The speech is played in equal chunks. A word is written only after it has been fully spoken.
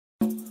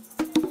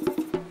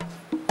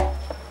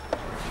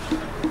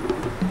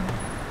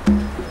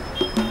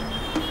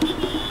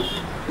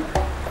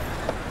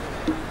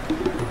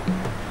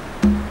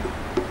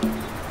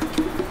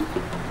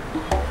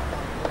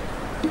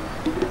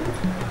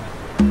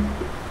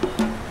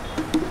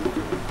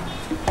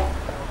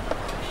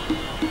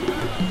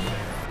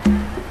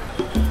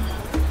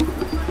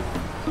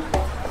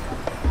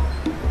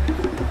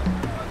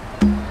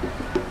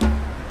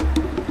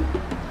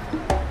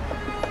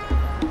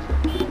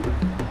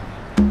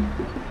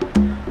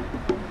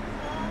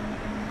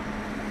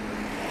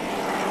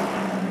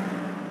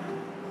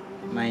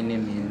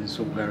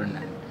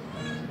Ronald,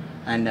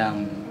 and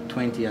I'm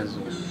 20 years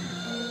old.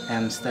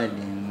 I'm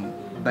studying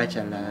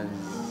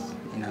bachelor's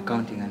in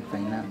accounting and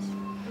finance.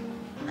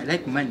 I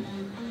like money,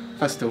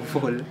 first of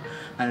all,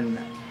 and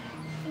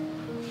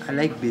I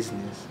like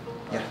business.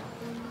 Yeah.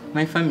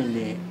 My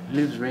family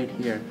lives right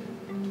here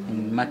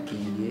in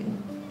Makindye.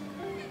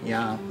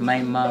 Yeah,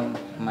 my mom,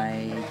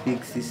 my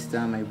big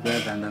sister, my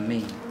brother, and the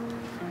maid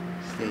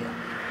stay here.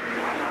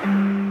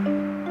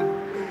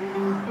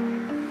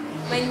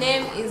 My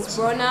name is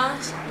Ronald.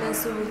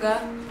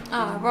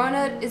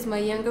 Ronald is my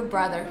younger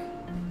brother.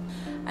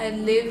 I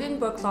live in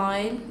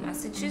Brookline,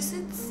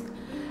 Massachusetts,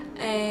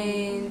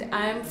 and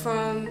I'm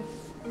from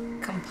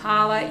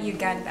Kampala,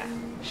 Uganda.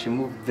 She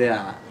moved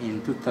there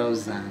in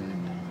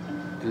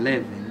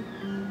 2011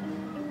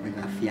 with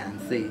a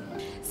fiancé.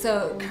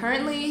 So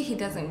currently he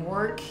doesn't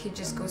work, he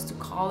just goes to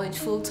college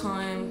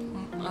full-time.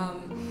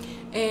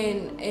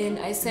 And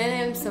I send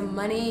him some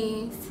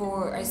money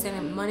for,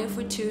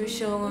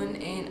 tuition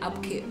and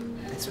upkeep.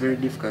 It's very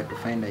difficult to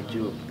find a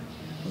job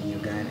in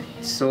Uganda.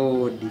 It's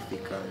so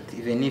difficult.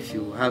 Even if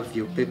you have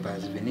your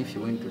papers, even if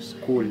you went to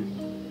school,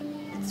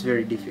 it's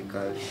very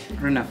difficult.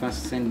 Ronald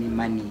first sent me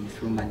money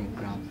through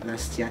MoneyGram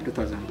last year,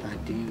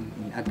 2013,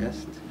 in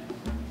August.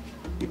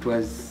 It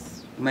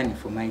was money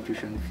for my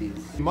tuition fees.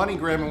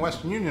 MoneyGram and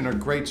Western Union are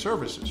great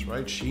services,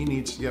 right? She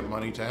needs to get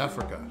money to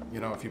Africa.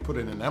 You know, if you put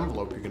it in an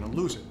envelope, you're going to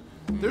lose it.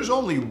 There's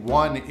only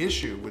one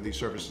issue with these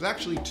services,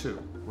 actually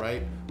two,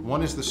 right?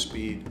 One is the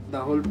speed. The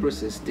whole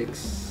process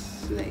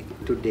takes like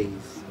 2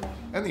 days.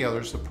 And the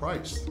other is the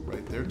price,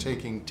 right? They're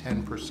taking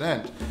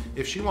 10%.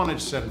 If she wanted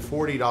to send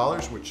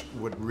 $40, which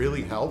would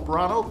really help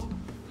Ronald,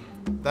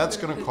 that's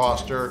going to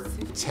cost her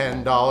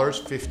 $10,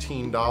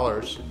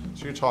 $15.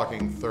 So you're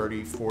talking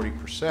 30,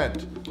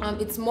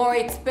 40%. It's more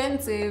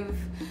expensive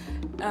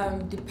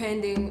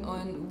depending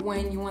on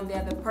when you want the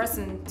other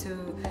person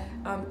to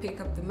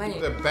pick up the money.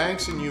 The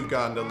banks in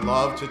Uganda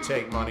love to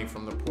take money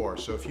from the poor.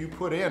 So if you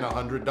put in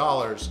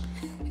 $100,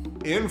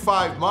 in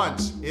 5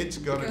 months, it's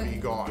gonna be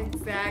gone.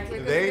 Exactly.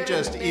 They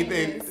just eat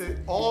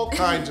all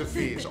kinds of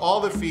fees.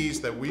 All the fees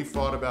that we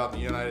fought about in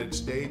the United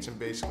States and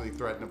basically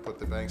threatened to put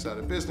the banks out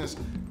of business,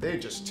 they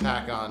just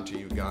tack on to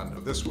Uganda.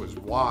 This was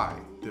why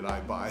did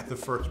I buy the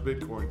first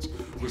Bitcoins,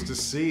 was to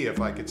see if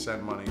I could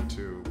send money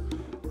to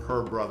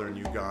her brother in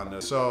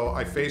Uganda. So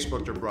I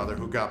Facebooked her brother,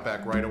 who got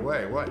back right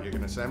away. What, you're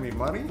gonna send me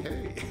money?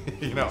 Hey,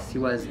 you know. He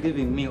was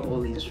giving me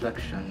all the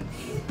instructions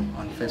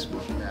on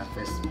Facebook,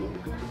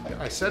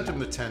 I sent him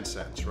the 10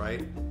 cents,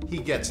 right? He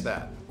gets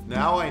that.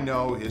 Now I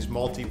know his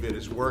multi-bid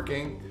is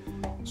working,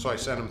 so I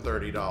sent him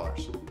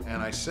 $30.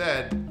 And I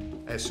said,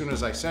 as soon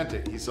as I sent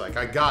it, he's like,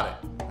 I got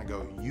it. I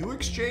go, you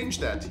exchange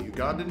that to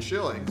Ugandan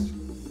shillings,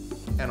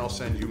 and I'll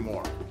send you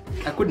more.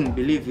 I couldn't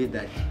believe it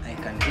that I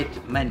can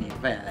get money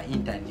via the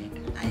internet.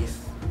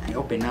 I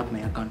open up my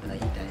account on the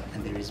internet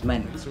and there is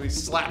money. So he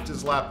slapped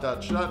his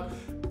laptop shut,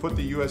 put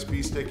the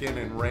USB stick in,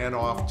 and ran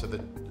off to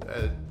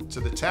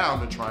the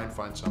town to try and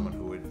find someone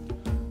who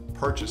would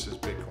purchase his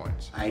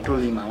Bitcoins. I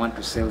told him I want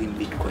to sell him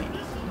Bitcoin.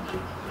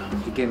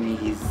 He gave me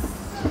his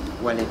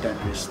wallet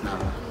address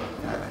number.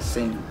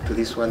 Send to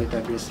this wallet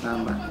address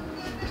number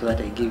so that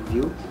I give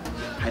you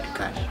hard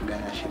cash,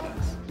 Uganda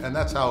shillings. And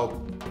that's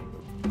how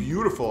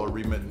beautiful a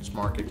remittance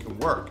market can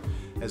work.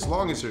 As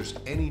long as there's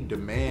any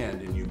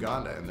demand in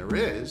Uganda, and there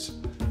is,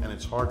 and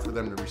it's hard for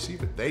them to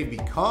receive it, they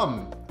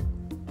become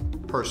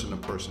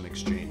person-to-person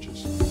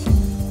exchanges.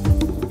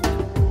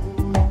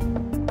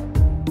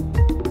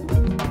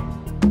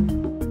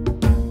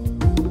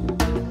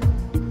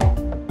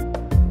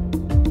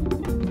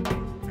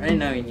 Right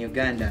now in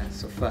Uganda,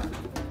 so far,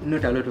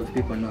 not a lot of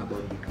people know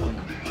about Bitcoin.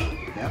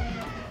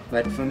 Yeah?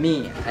 But for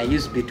me, I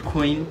use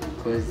Bitcoin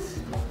because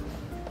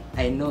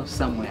I know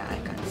somewhere I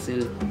can sell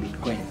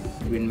Bitcoin.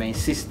 When my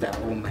sister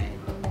or my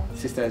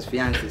sister's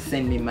fiance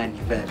send me money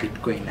via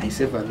Bitcoin, I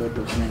save a lot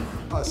of money.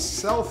 A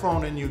cell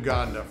phone in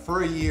Uganda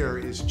for a year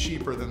is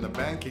cheaper than the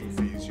banking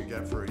fees you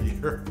get for a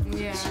year.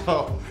 Yeah.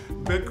 So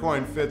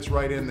Bitcoin fits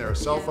right in there.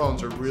 Cell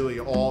phones are really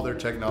all their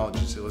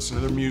technologies. They listen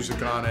to their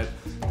music on it,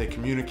 they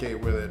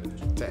communicate with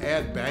it. To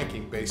add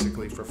banking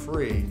basically for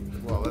free,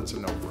 well, that's a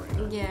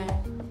no-brainer.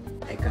 Yeah.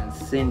 I can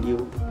send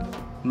you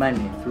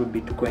money through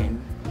Bitcoin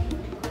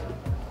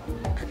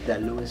at the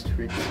lowest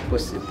rate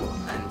possible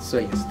and so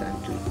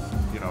instantly.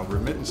 You know,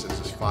 remittances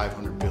is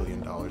 $500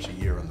 billion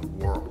a year in the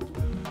world.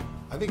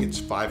 I think it's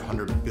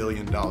 $500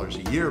 billion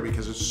a year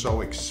because it's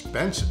so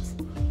expensive.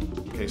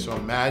 Okay, so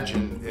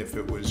imagine if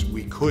it was,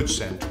 we could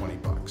send 20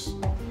 bucks.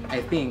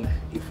 I think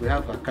if we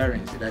have a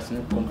currency that's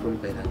not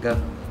controlled by the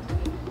government,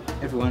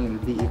 everyone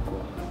will be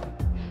equal.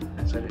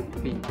 That's what I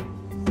think.